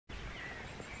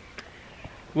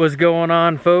What's going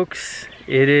on, folks?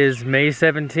 It is May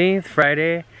 17th,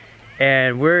 Friday,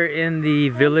 and we're in the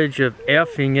village of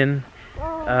Erpfingen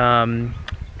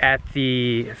at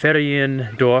the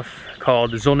Feriendorf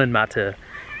called Sonnenmatte.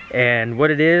 And what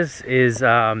it is it's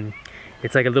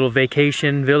like a little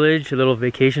vacation village, a little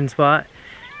vacation spot.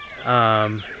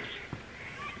 Kind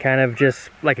of just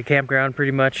like a campground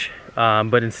pretty much,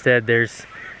 but instead there's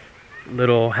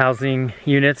little housing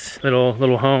units,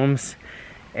 little homes.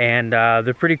 And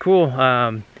they're pretty cool.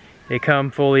 They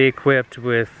come fully equipped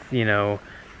with, you know,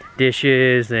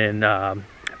 dishes and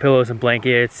pillows and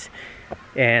blankets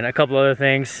and a couple other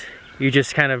things. You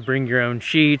just kind of bring your own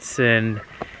sheets and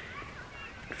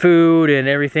food and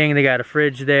everything. They got a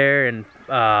fridge there and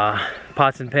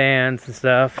pots and pans and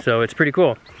stuff, so it's pretty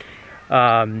cool.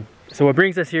 So what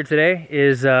brings us here today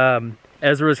is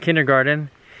Ezra's kindergarten.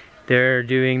 They're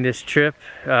doing this trip.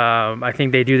 I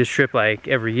think they do this trip like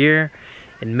every year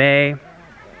in May,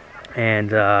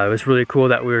 and it was really cool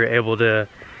that we were able to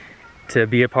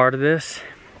be a part of this,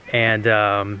 and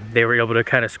they were able to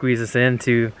kind of squeeze us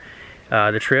into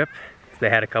the trip. They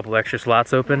had a couple extra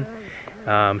slots open,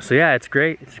 so yeah, it's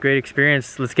great. It's a great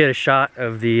experience. Let's get a shot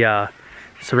of the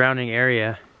surrounding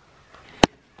area.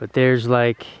 But there's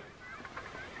like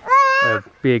a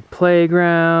big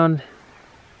playground.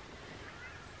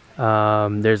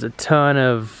 There's a ton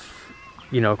of,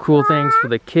 you know, cool things for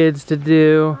the kids to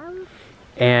do,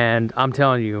 and I'm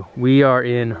telling you, we are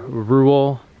in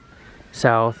rural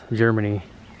South Germany,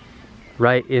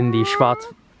 right in the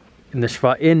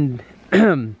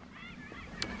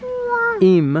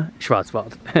im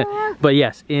Schwarzwald, but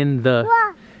yes, in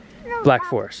the Black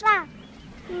Forest,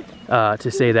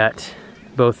 to say that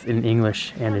both in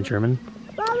English and in German.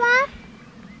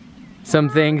 Some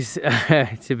things,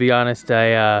 to be honest,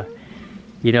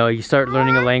 you know, you start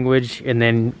learning a language, and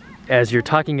then as you're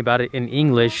talking about it in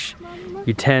English,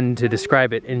 you tend to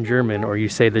describe it in German, or you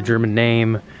say the German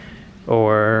name,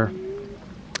 or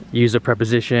use a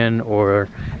preposition or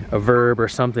a verb or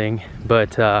something.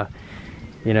 But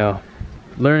you know,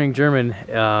 learning German,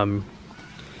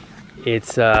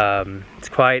 it's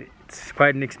quite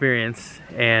an experience,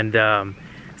 and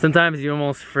sometimes you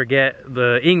almost forget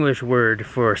the English word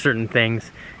for certain things.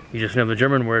 You just know the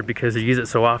German word because you use it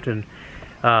so often.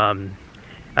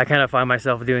 I kind of find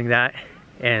myself doing that,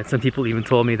 and some people even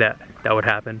told me that would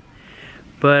happen.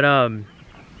 But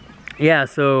yeah,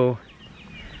 so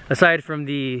aside from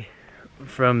the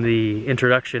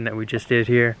introduction that we just did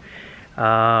here,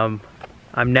 I'm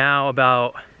now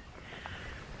about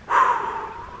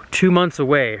 2 months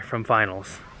away from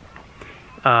finals.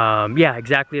 Yeah,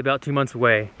 exactly about 2 months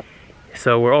away.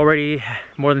 So we're already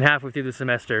more than halfway through the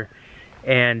semester,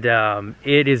 and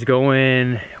it is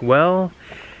going well,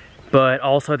 but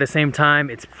also at the same time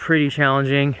it's pretty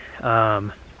challenging.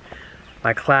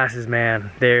 My classes,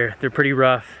 man, they're pretty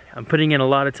rough. I'm putting in a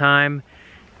lot of time.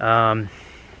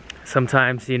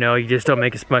 Sometimes, you know, you just don't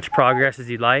make as much progress as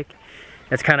you'd like.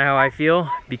 That's kind of how I feel,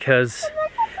 because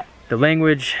the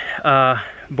language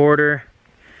border,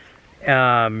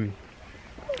 and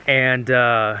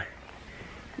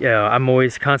you know, I'm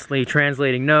always constantly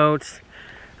translating notes.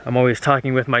 I'm always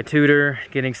talking with my tutor,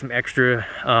 getting some extra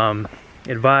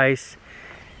advice,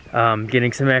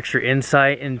 getting some extra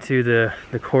insight into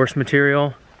the course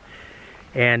material.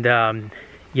 And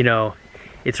you know,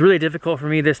 it's really difficult for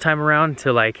me this time around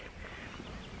to like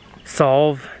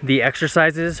solve the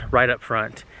exercises right up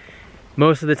front.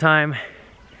 Most of the time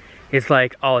it's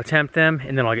like I'll attempt them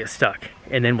and then I'll get stuck,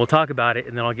 and then we'll talk about it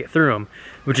and then I'll get through them,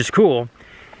 which is cool.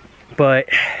 But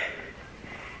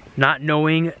not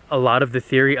knowing a lot of the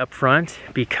theory up front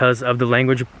because of the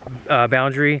language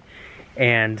boundary,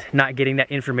 and not getting that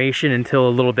information until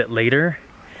a little bit later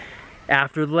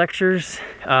after the lectures,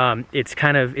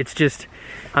 it's just,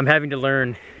 I'm having to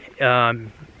learn a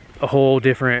whole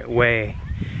different way.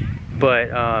 But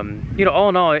you know, all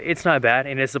in all, it's not bad,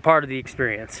 and it's a part of the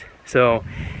experience. So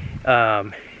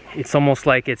it's almost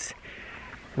like it's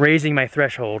raising my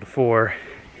threshold for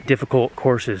difficult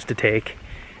courses to take.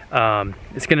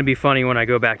 It's gonna be funny when I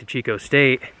go back to Chico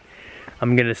State.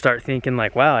 I'm gonna start thinking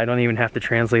like, wow, I don't even have to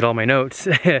translate all my notes.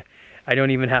 I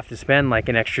don't even have to spend like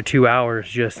an extra 2 hours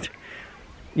just,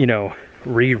 you know,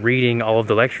 rereading all of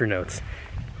the lecture notes.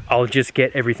 I'll just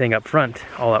get everything up front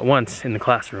all at once in the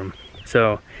classroom.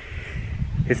 So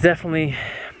it's definitely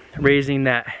raising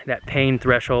that pain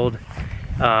threshold.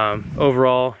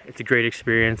 Overall, it's a great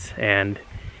experience, and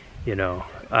you know,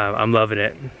 I'm loving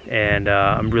it, and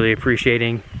I'm really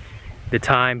appreciating the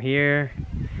time here,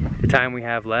 the time we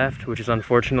have left, which is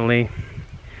unfortunately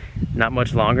not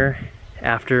much longer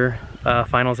after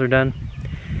finals are done.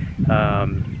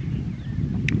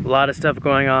 A lot of stuff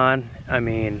going on. I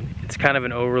mean, it's kind of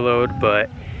an overload, but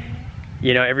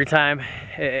you know, every time,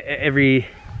 I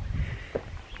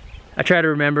try to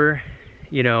remember,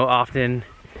 you know, often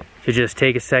to just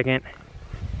take a second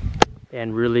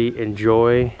and really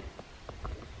enjoy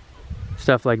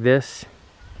stuff like this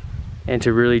and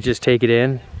to really just take it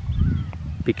in,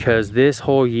 because this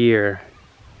whole year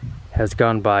has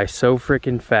gone by so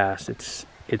freaking fast. It's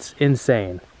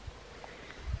insane.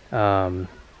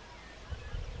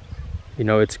 You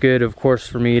know, it's good, of course,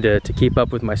 for me to keep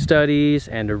up with my studies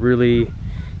and to really,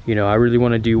 you know, I really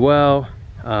want to do well.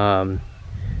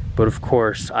 But of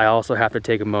course, I also have to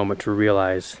take a moment to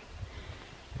realize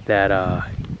that,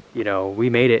 you know, we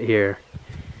made it here.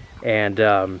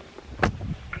 And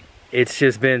it's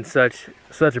just been such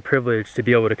a privilege to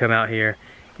be able to come out here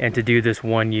and to do this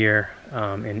 1 year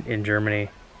in Germany.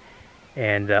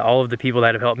 And all of the people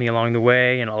that have helped me along the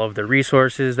way, and all of the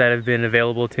resources that have been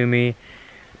available to me,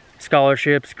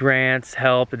 scholarships, grants,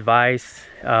 help, advice,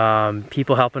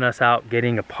 people helping us out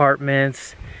getting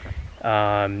apartments,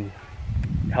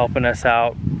 helping us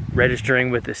out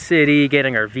registering with the city,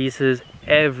 getting our visas.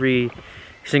 Every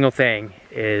single thing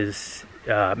is,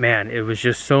 man, it was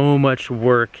just so much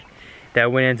work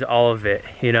that went into all of it,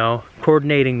 you know,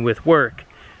 coordinating with work,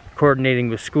 coordinating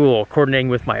with school, coordinating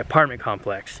with my apartment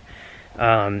complex.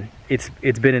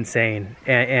 It's been insane.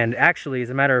 And actually,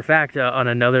 as a matter of fact, on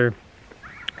another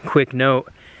quick note,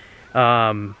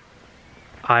 I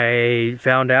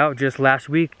found out just last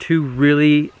week 2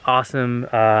 really awesome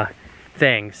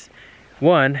things.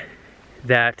 One,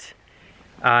 that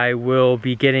I will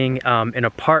be getting an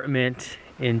apartment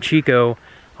in Chico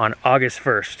on August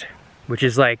 1st, which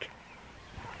is like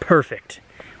perfect,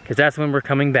 because that's when we're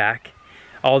coming back.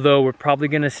 Although we're probably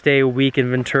gonna stay a week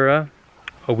in Ventura,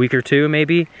 a week or 2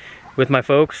 maybe, with my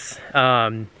folks,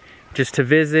 just to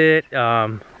visit,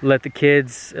 let the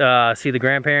kids see the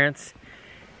grandparents,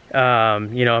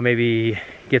 you know, maybe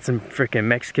get some freaking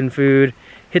Mexican food,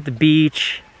 hit the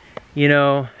beach, you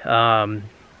know,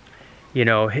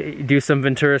 do some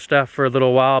Ventura stuff for a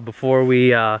little while before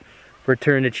we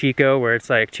return to Chico, where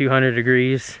it's like 200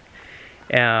 degrees.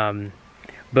 So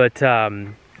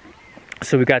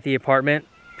we got the apartment,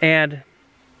 and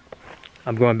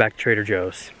I'm going back to Trader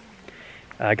Joe's.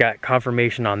 I got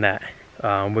confirmation on that,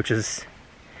 which is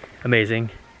amazing.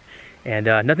 And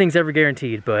nothing's ever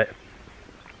guaranteed, but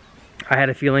I had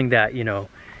a feeling that, you know,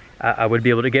 I would be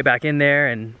able to get back in there,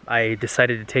 and I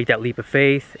decided to take that leap of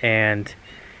faith. And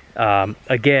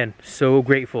again, so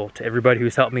grateful to everybody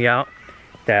who's helped me out,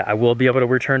 that I will be able to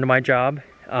return to my job.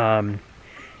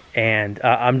 And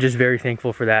I'm just very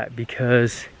thankful for that,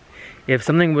 because if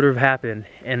something would have happened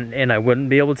and I wouldn't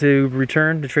be able to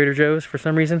return to Trader Joe's for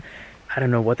some reason, I don't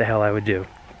know what the hell I would do.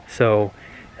 So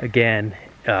again,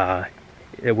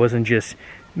 it wasn't just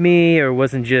me, or it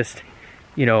wasn't just,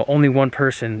 you know, only one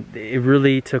person. It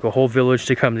really took a whole village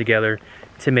to come together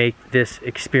to make this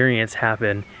experience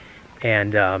happen.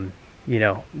 And you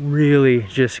know, really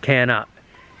just cannot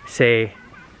say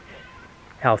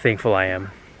how thankful I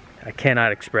am. I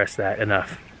cannot express that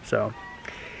enough. So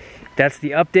that's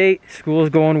the update. School's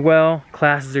going well.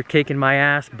 Classes are kicking my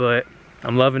ass, but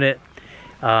I'm loving it.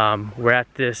 We're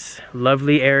at this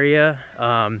lovely area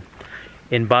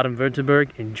in Baden-Württemberg,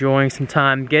 enjoying some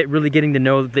time, really getting to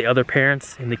know the other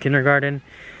parents in the kindergarten.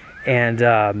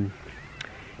 And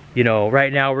you know,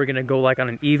 right now we're gonna go like on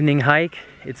an evening hike.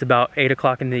 It's about 8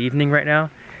 o'clock in the evening right now.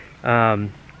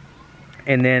 And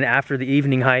then after the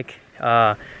evening hike,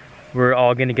 we're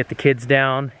all gonna get the kids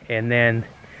down, and then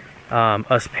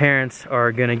us parents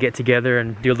are gonna get together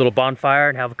and do a little bonfire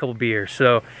and have a couple beers.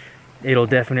 So it'll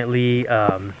definitely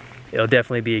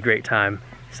be a great time.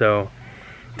 So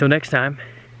until next time,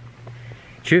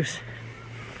 cheers.